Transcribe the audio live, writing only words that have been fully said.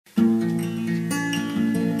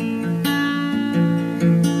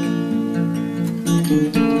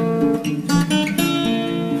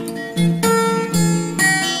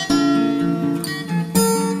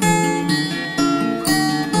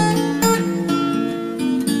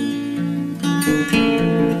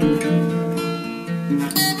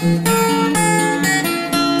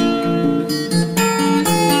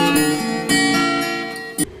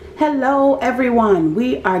everyone,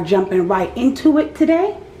 we are jumping right into it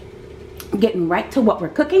today, getting right to what we're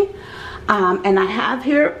cooking. And I have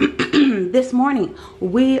here this morning,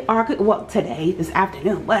 we are, well, today, this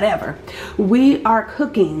afternoon, whatever, we are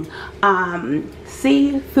cooking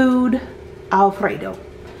seafood Alfredo.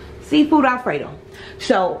 Seafood Alfredo.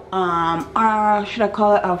 So, should I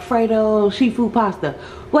call it Alfredo seafood pasta?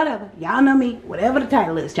 Whatever, y'all know me, whatever the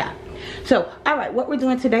title is, child. So, alright, what we're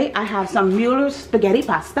doing today, I have some Mueller's spaghetti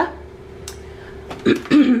pasta.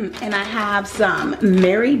 And I have some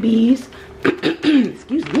Mary B's,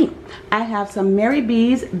 excuse me, I have some Mary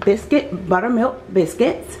B's buttermilk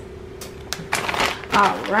biscuits.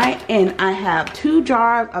 Alright, and I have 2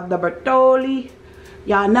 jars of the Bertolli.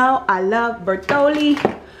 Y'all know I love Bertolli.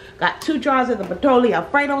 Got 2 jars of the Bertolli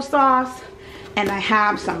Alfredo sauce. And I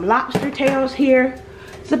have some lobster tails here.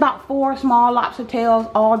 It's about 4 small lobster tails,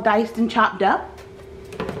 all diced and chopped up.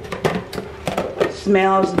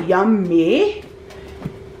 Smells yummy.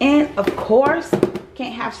 And of course,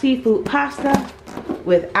 can't have seafood pasta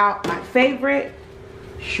without my favorite,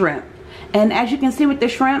 shrimp. And as you can see with the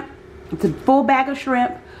shrimp, it's a full bag of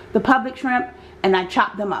shrimp, the public shrimp, and I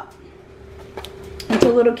chopped them up into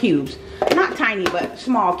little cubes. Not tiny, but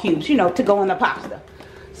small cubes, you know, to go in the pasta.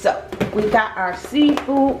 So, we got our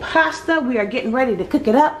seafood pasta. We are getting ready to cook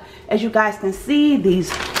it up. As you guys can see,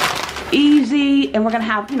 these easy, and we're gonna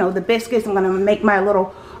have, you know, the biscuits. I'm gonna make my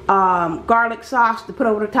little garlic sauce to put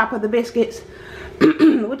over the top of the biscuits,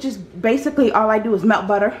 which is basically all I do is melt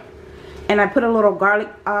butter, and I put a little garlic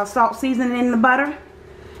salt seasoning in the butter,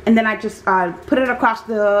 and then I just put it across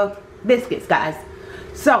the biscuits, guys.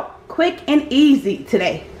 So quick and easy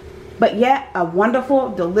today, but yet a wonderful,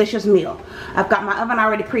 delicious meal. I've got my oven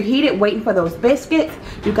already preheated, waiting for those biscuits.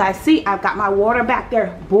 You guys see, I've got my water back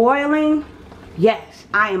there boiling. Yes,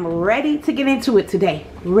 I am ready to get into it today.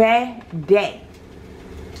 Ready.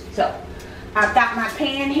 So, I've got my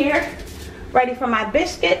pan here, ready for my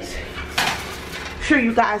biscuits. Sure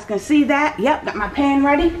you guys can see that. Yep, got my pan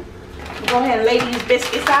ready. Go ahead and lay these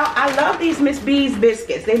biscuits out. I love these Miss B's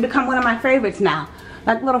biscuits. They've become one of my favorites now.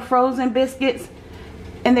 Like little frozen biscuits,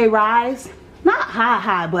 and they rise. Not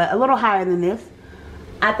high, but a little higher than this.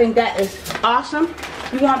 I think that is awesome.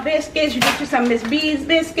 You want biscuits, you get you some Miss B's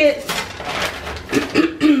biscuits.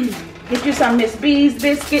 Get you some Miss B's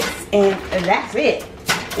biscuits, and that's it.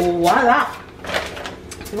 Voila.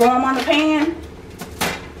 Throw them on the pan.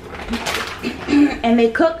 And they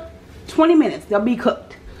cook 20 minutes. They'll be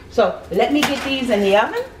cooked. So let me get these in the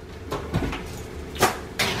oven.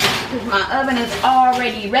 My oven is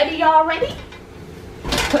already ready already.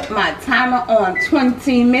 Put my timer on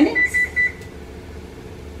 20 minutes.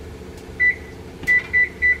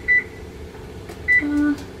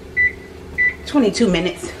 Uh, 22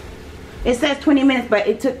 minutes. It says 20 minutes, but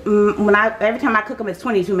it took, every time I cook them, it's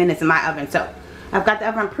 22 minutes in my oven. So I've got the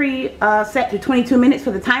oven set to 22 minutes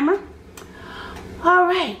for the timer. All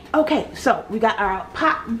right, okay, so we got our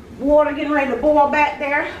pot water getting ready to boil back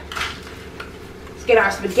there. Let's get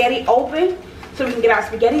our spaghetti open so we can get our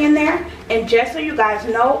spaghetti in there. And just so you guys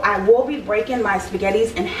know, I will be breaking my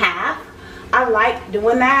spaghettis in half. I like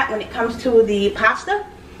doing that when it comes to the pasta.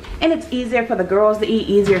 And it's easier for the girls to eat,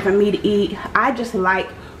 easier for me to eat. I just like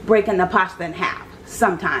breaking the pasta in half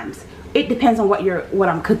sometimes. It depends on what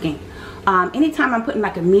I'm cooking. Anytime I'm putting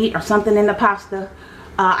like a meat or something in the pasta,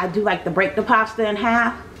 I do like to break the pasta in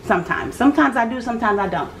half. Sometimes I do, sometimes I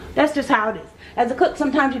don't. That's just how it is. As a cook,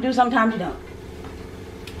 sometimes you do, sometimes you don't.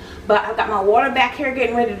 But I've got my water back here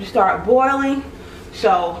getting ready to start boiling.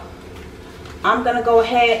 So I'm gonna go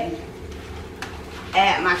ahead and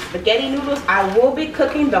add my spaghetti noodles. I will be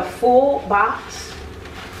cooking the full box.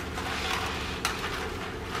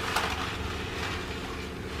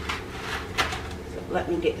 Let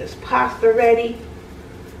me get this pasta ready.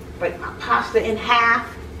 Break my pasta in half.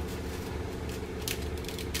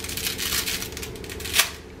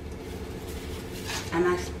 And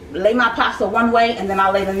I lay my pasta one way, and then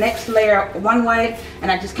I'll lay the next layer one way, and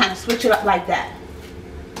I just kind of switch it up like that.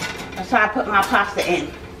 That's how I put my pasta in.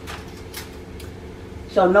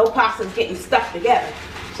 So no pasta is getting stuck together.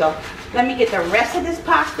 So let me get the rest of this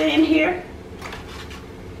pasta in here.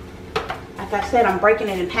 Like I said, I'm breaking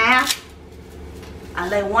it in half. I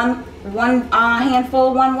lay one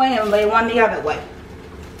handful one way and lay one the other way.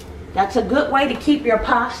 That's a good way to keep your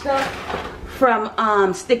pasta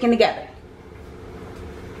from sticking together.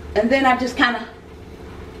 And then I just kind of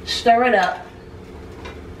stir it up.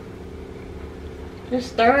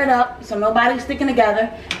 Just stir it up so nobody's sticking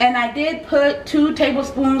together. And I did put 2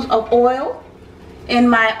 tablespoons of oil in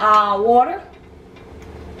my water.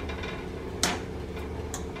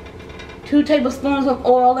 2 tablespoons of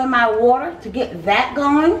oil in my water to get that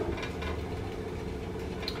going.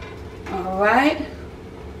 right.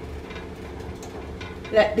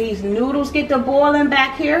 Let these noodles get to boiling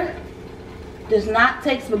back here. Does not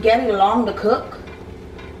take spaghetti long to cook.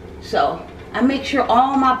 So I make sure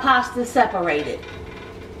all my pasta is separated.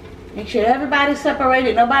 Make sure everybody's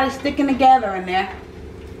separated. Nobody's sticking together in there.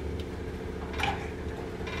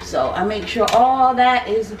 So I make sure all my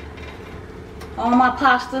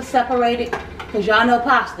pasta separated. Because y'all know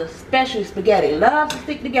pasta, especially spaghetti, loves to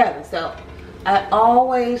stick together. So I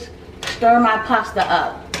always stir my pasta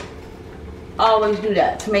up. Always do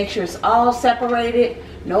that to make sure it's all separated.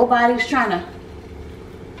 Nobody's trying to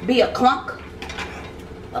be a clunk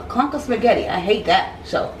of spaghetti. I hate that.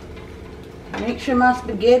 So make sure my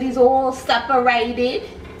spaghetti's all separated.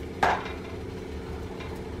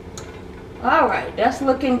 All right, that's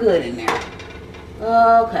looking good in there.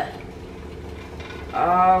 Okay.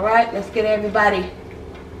 All right, let's get it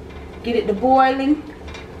to boiling.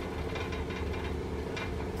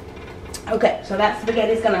 Okay, so that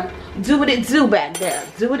spaghetti's gonna do what it do back there.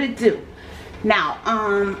 Do what it do. Now,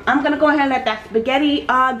 I'm gonna go ahead and let that spaghetti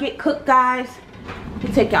get cooked, guys. Let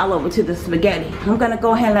me take y'all over to the spaghetti. I'm gonna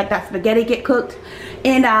go ahead and let that spaghetti get cooked.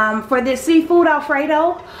 And for this seafood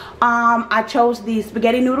Alfredo, I chose the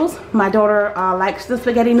spaghetti noodles. My daughter likes the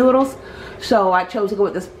spaghetti noodles, so I chose to go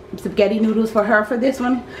with the spaghetti noodles for her for this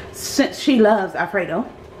one, since she loves Alfredo.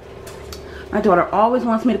 My daughter always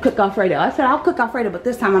wants me to cook Alfredo. I said I'll cook Alfredo, but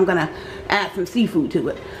this time I'm gonna add some seafood to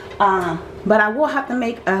it. But I will have to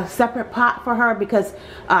make a separate pot for her because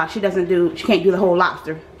she can't do the whole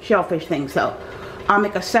lobster shellfish thing. So I'll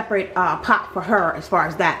make a separate pot for her as far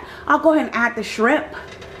as that. I'll go ahead and add the shrimp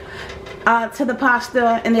to the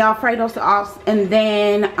pasta and the Alfredo sauce, and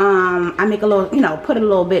then I make a little, put a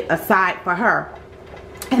little bit aside for her,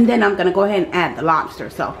 and then I'm gonna go ahead and add the lobster.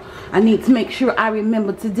 So I need to make sure I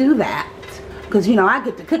remember to do that, because I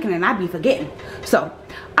get to cooking and I be forgetting. So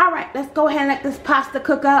all right, let's go ahead and let this pasta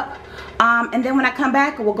cook up, and then when I come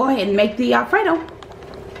back, we'll go ahead and make the Alfredo.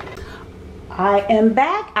 I am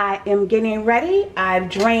back. I am getting ready. I've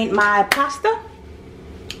drained my pasta,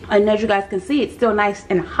 and as you guys can see, it's still nice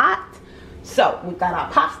and hot. So we've got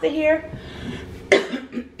our pasta here.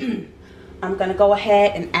 I'm gonna go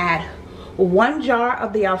ahead and add 1 jar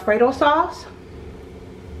of the Alfredo sauce.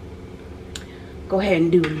 Go ahead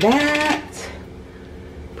and do that.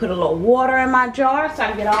 Put a little water in my jar so I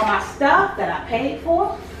can get all my stuff that I paid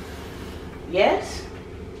for. Yes.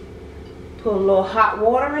 Put a little hot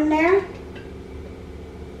water in there.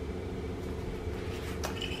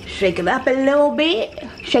 Shake it up a little bit.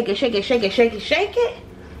 Shake it, shake it, shake it, shake it, shake it.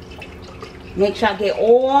 Make sure I get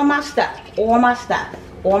all my stuff. All my stuff.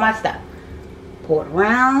 All my stuff. Pour it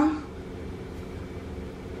around.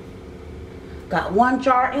 Got 1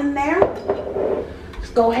 jar in there. Let's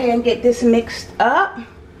go ahead and get this mixed up.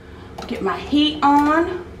 Get my heat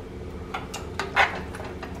on.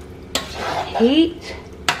 Heat.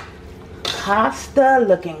 Pasta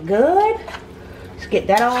looking good. Let's get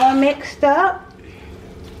that all mixed up.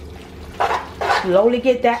 Slowly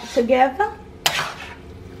get that together.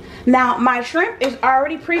 Now my shrimp is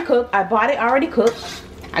already pre-cooked. I bought it already cooked.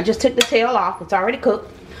 I just took the tail off. It's already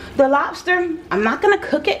cooked. The lobster, I'm not gonna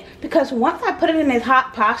cook it because once I put it in this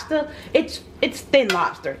hot pasta, it's thin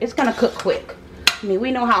lobster. It's gonna cook quick. I mean,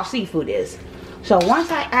 we know how seafood is. So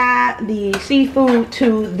once I add the seafood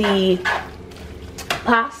to the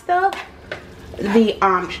pasta, the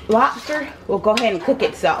lobster will go ahead and cook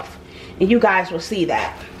itself, and you guys will see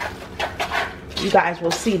that. You guys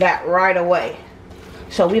will see that right away.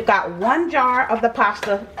 So we've got 1 jar of the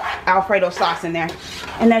pasta Alfredo sauce in there,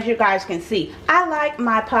 and as you guys can see, I like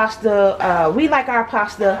my pasta, we like our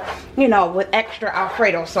pasta, with extra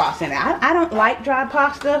Alfredo sauce in it. I don't like dry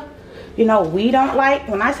pasta. We don't like,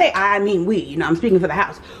 when I say I mean we, I'm speaking for the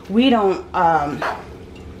house. We don't like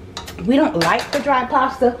the dry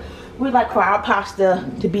pasta. We like for our pasta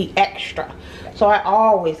to be extra. So I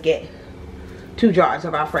always get 2 jars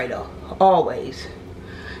of Alfredo, always.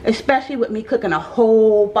 Especially with me cooking a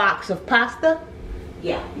whole box of pasta.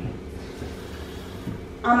 Yeah.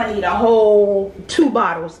 I'm gonna need a whole 2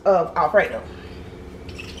 bottles of Alfredo.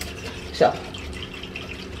 So,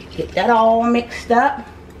 get that all mixed up.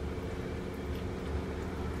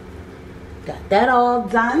 Got that all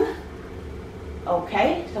done.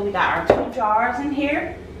 Okay, so we got our 2 jars in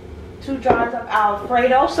here. 2 jars of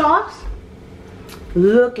Alfredo sauce.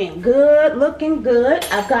 Looking good, looking good.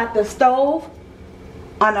 I've got the stove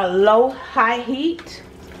on a low-high heat.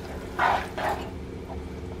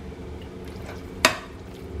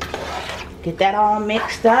 Get that all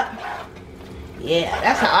mixed up. Yeah,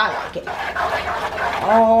 that's how I like it.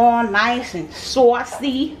 All nice and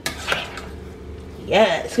saucy.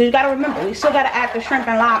 Yes, so you gotta remember, we still gotta add the shrimp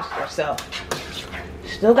and lobster, so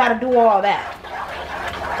Still got to do all that.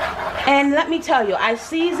 And let me tell you, I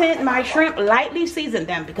seasoned my shrimp, lightly seasoned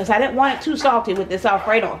them because I didn't want it too salty with this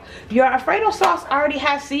Alfredo. Your Alfredo sauce already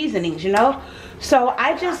has seasonings, you know. So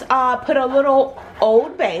I just put a little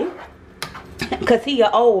Old Bay, because he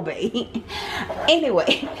a Old Bay.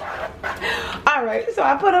 Anyway, all right, so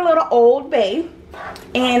I put a little Old Bay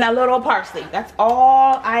and a little parsley. That's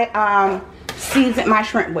all I seasoned my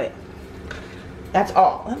shrimp with. That's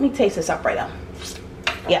all. Let me taste this Alfredo.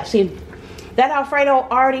 Yeah, see, that Alfredo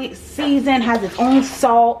already seasoned, has its own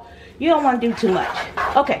salt. You don't want to do too much.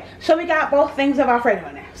 Okay, so we got both things of Alfredo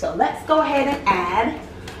in there. So let's go ahead and add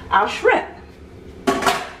our shrimp.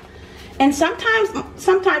 And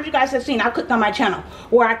sometimes you guys have seen, I cooked on my channel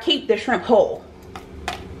where I keep the shrimp whole.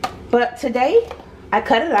 But today, I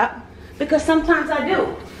cut it up because sometimes I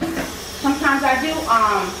do. Sometimes I do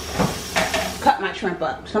cut my shrimp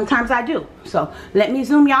up. Sometimes I do. So let me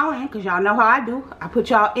zoom y'all in because y'all know how I do. I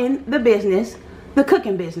put y'all in the business, the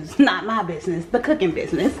cooking business, not my business, the cooking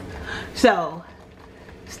business. So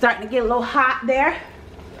starting to get a little hot there.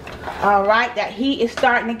 All right, that heat is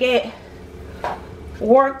starting to get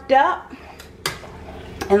worked up.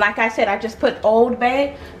 And like I said, I just put Old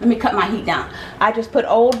Bay. Let me cut my heat down. I just put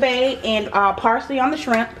Old Bay and parsley on the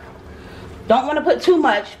shrimp. Don't want to put too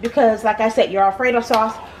much because like I said, your Alfredo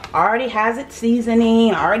sauce already has its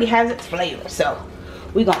seasoning, already has its flavor. So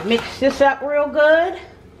we're gonna mix this up real good.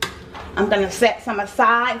 I'm gonna set some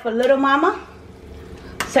aside for little mama.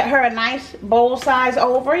 Set her a nice bowl size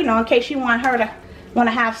over, you know, in case you want her to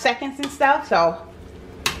have seconds and stuff. So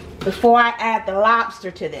before I add the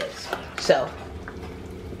lobster to this, so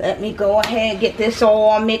let me go ahead and get this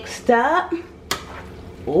all mixed up.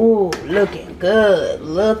 Ooh, looking good,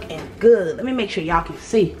 looking good. Let me make sure y'all can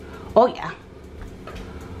see. Oh yeah.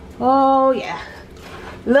 Oh yeah,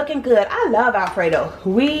 looking good. I love Alfredo.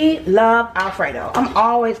 We love Alfredo. I'm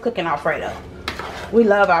always cooking Alfredo. We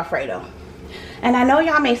love Alfredo. And I know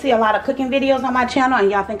y'all may see a lot of cooking videos on my channel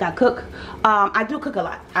and y'all think I cook. I do cook a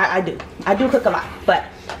lot. I do cook a lot. But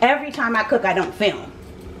every time I cook, I don't film.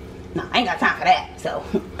 No, I ain't got time for that. So,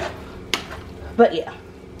 but yeah,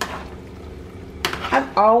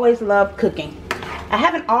 I've always loved cooking. I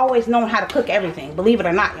haven't always known how to cook everything, believe it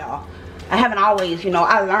or not, y'all. I haven't always, you know,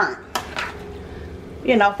 I learned.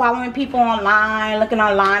 You know, following people online, looking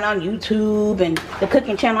online on YouTube and the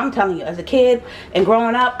cooking channel. I'm telling you, as a kid and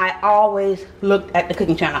growing up, I always looked at the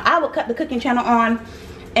cooking channel. I would cut the cooking channel on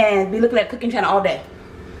and be looking at the cooking channel all day.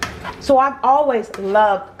 So I've always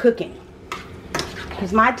loved cooking.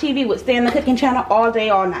 Because my TV would stay on the cooking channel all day,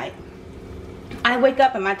 all night. I'd wake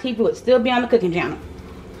up and my TV would still be on the cooking channel.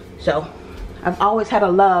 So I've always had a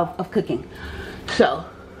love of cooking. So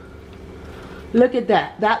look at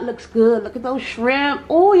that. That looks good. Look at those shrimp.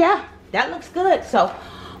 Oh yeah, that looks good. So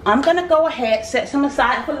I'm gonna go ahead, set some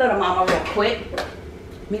aside for little mama real quick.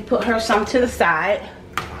 Let me put her some to the side.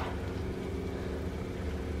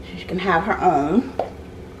 She can have her own.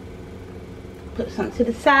 Put some to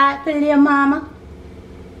the side for little mama.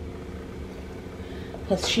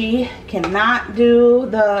 Because she cannot do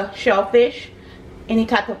the shellfish. Any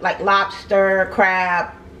type of like lobster,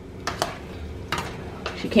 crab.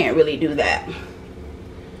 She can't really do that.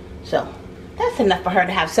 So that's enough for her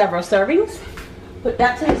to have several servings. Put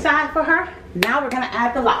that to the side for her. Now we're gonna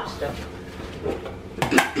add the lobster.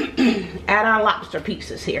 Add our lobster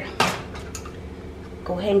pieces here.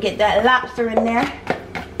 Go ahead and get that lobster in there.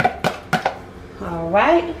 All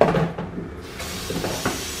right.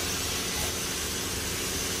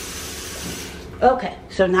 Okay,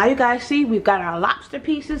 so now you guys see we've got our lobster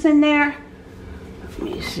pieces in there. Let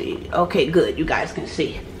me see. Okay, good. You guys can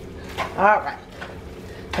see. All right.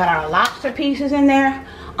 Got our lobster pieces in there.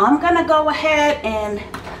 I'm going to go ahead and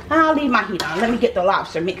I'll leave my heat on. Let me get the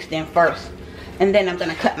lobster mixed in first. And then I'm going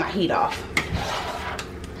to cut my heat off.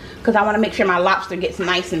 Because I want to make sure my lobster gets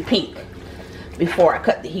nice and pink before I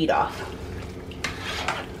cut the heat off.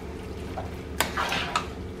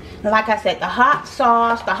 And like I said, the hot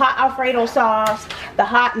sauce, the hot Alfredo sauce, the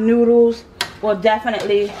hot noodles will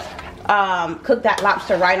definitely cook that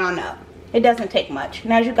lobster right on up. It doesn't take much.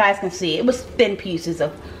 And as you guys can see, it was thin pieces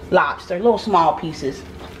of lobster, little small pieces.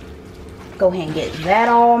 Go ahead and get that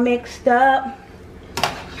all mixed up.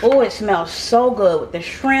 Oh, it smells so good with the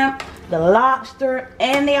shrimp, the lobster,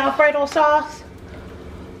 and the Alfredo sauce.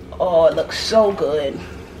 Oh, it looks so good.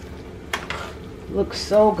 Looks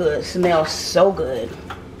so good. Smells so good.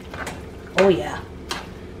 Oh yeah.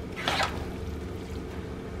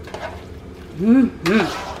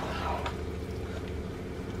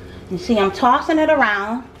 You see, I'm tossing it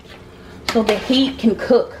around so the heat can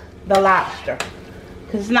cook the lobster.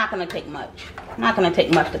 Because it's not going to take much. Not going to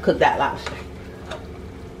take much to cook that lobster.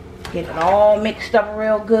 Get it all mixed up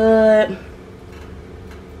real good.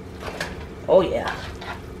 Oh yeah.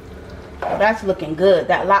 Oh, that's looking good.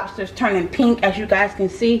 That lobster's turning pink, as you guys can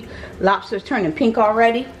see. Lobster's turning pink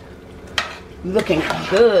already. Looking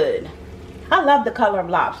good. I love the color of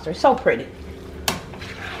lobster. So pretty.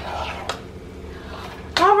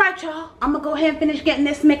 Alright, y'all. I'm going to go ahead and finish getting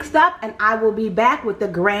this mixed up, and I will be back with the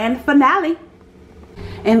grand finale.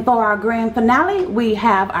 And for our grand finale, we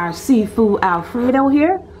have our seafood Alfredo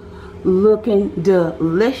here. Looking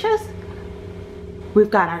delicious.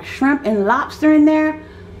 We've got our shrimp and lobster in there.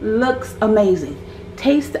 Looks amazing.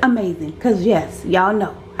 Tastes amazing. Because yes, y'all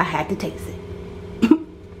know I had to taste it.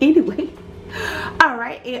 Anyway.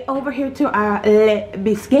 Alright, and over here to our les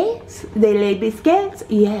biscuits. The les biscuits.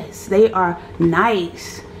 Yes, they are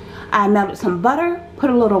nice. I melted some butter. Put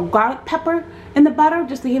a little garlic pepper in the butter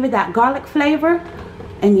just to give it that garlic flavor.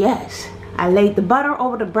 And yes, I laid the butter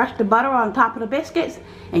over to brush the butter on top of the biscuits.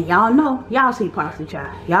 And y'all know, y'all see Parsley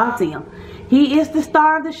Child. Y'all see him. He is the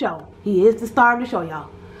star of the show. He is the star of the show, y'all.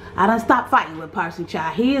 I done stopped fighting with Parsley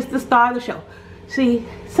Child. He is the star of the show. See,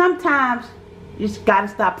 sometimes you just gotta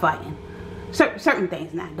stop fighting. Certain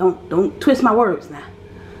things now. Don't twist my words now.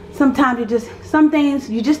 Sometimes some things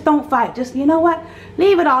you just don't fight. Just, you know what?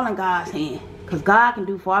 Leave it all in God's hand. Because God can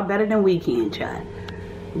do far better than we can, child.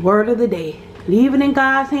 Word of the day. Leave it in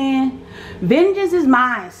God's hand. Vengeance is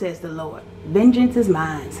mine, says the Lord. Vengeance is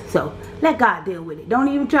mine. So let God deal with it. Don't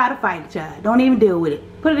even try to fight it, child. Don't even deal with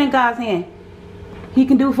it. Put it in God's hand. He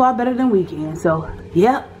can do far better than we can. So,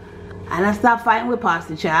 yep. I done stopped fighting with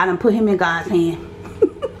Parsley Child. I done put him in God's hand.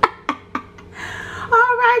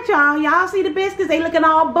 Alright, y'all. Y'all see the biscuits? They looking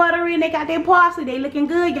all buttery and they got their parsley. They looking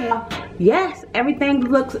good, y'all. Yes, everything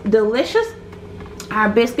looks delicious. Our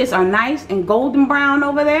biscuits are nice and golden brown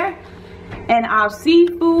over there. And our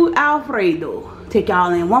seafood Alfredo. Take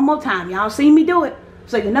y'all in one more time. Y'all see me do it,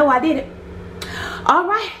 so you know I did it.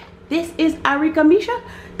 Alright, this is Arickamisha.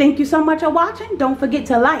 Thank you so much for watching. Don't forget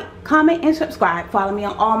to like, comment, and subscribe. Follow me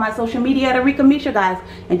on all my social media at Arickamisha, guys.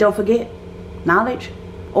 And don't forget, knowledge,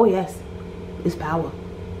 oh yes, is power.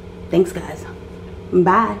 Thanks, guys.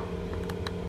 Bye.